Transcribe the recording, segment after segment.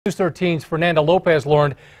News 13's Fernanda Lopez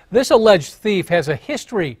learned this alleged thief has a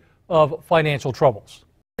history of financial troubles.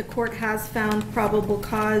 The court has found probable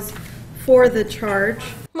cause for the charge.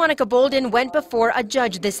 Monica Bolden went before a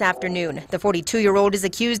judge this afternoon. The 42-year-old is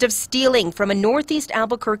accused of stealing from a Northeast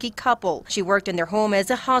Albuquerque couple. She worked in their home as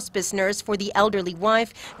a hospice nurse for the elderly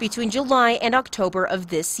wife between July and October of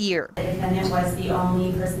this year. The defendant was the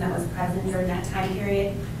only person that was present during that time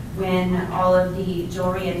period when all of the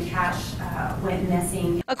jewelry and cash went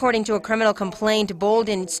missing. According to a criminal complaint,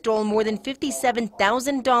 Bolden stole more than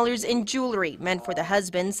 $57,000 in jewelry meant for the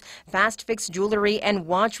husband's Fast Fix jewelry and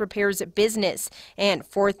watch repairs business, and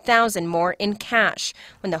 $4,000 more in cash.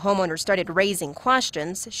 When the homeowner started raising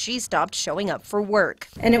questions, she stopped showing up for work.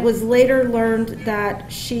 And it was later learned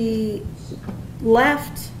that she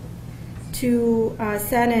left to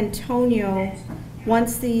San Antonio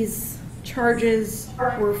once these charges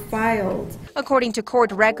were filed. According to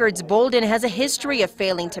court records, Bolden has a history of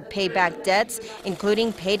failing to pay back debts,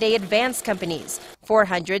 including payday advance companies,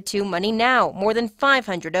 $400 to Money Now, more than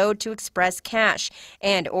 $500 owed to Express Cash,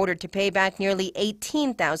 and ordered to pay back nearly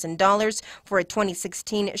 $18,000 for a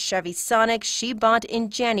 2016 Chevy Sonic she bought in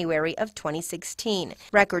January of 2016.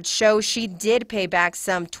 Records show she did pay back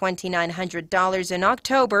some $2,900 in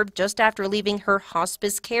October, just after leaving her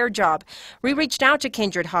hospice care job. We reached out to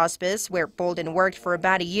Kindred Hospice, where Bolden worked for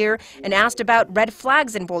about a year, and asked about red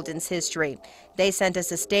flags in Bolden's history. They sent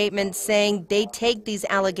us a statement saying they take these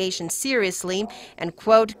allegations seriously and,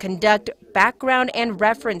 quote, conduct background and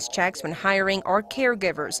reference checks when hiring our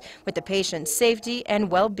caregivers with the patient's safety and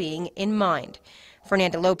well-being in mind.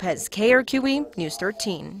 Fernanda Lopez, KRQE, News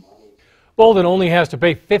 13. Bolden only has to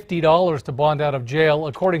pay $50 to bond out of jail.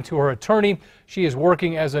 According to her attorney, she is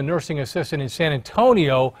working as a nursing assistant in San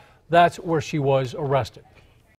Antonio. That's where she was arrested.